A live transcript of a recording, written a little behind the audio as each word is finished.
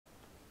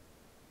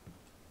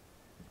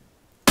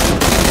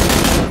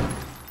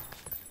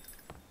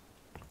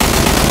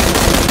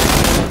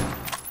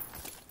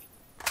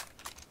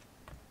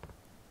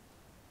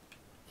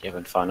You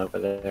having fun over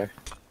there?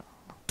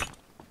 I'm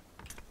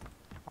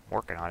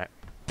working on it.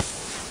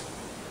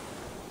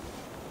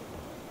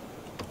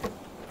 How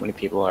many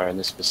people are in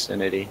this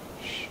vicinity?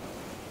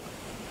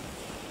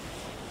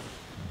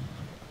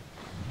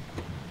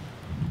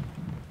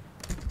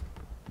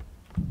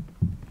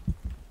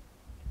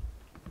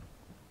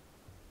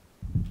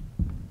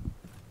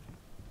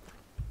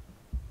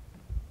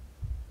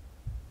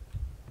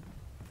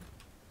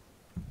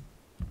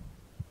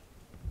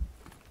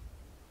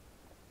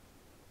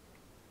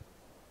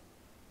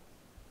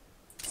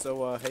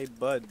 So, hey,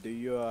 bud, do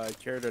you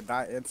care to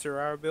not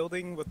enter our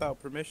building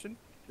without permission?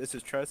 This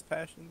is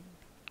trespassing.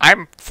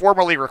 I'm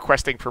formally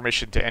requesting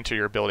permission to enter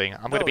your building.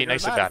 I'm going to be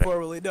nice about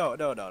it.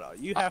 No.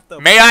 You have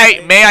to. May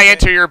I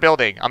enter your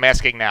building? I'm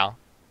asking now.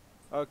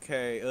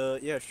 Okay.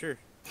 Yeah, sure.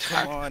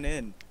 Come on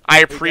in. I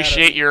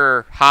appreciate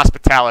your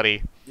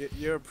hospitality.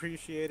 You're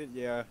appreciated.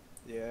 Yeah.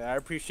 I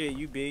appreciate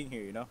you being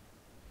here. You know.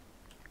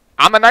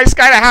 I'm a nice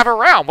guy to have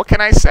around. What can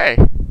I say?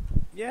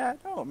 Yeah,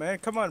 no, man.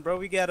 Come on, bro.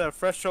 We got a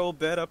fresh old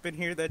bed up in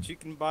here that you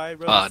can buy,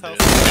 bro.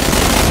 Dude.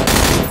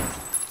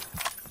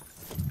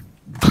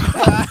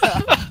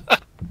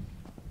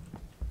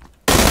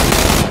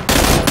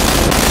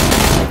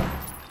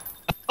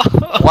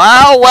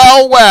 Wow,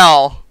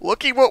 well.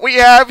 Looky what we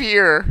have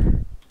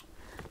here.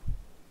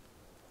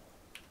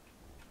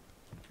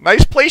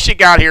 Nice place you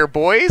got here,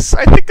 boys.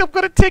 I think I'm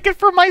going to take it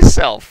for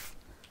myself.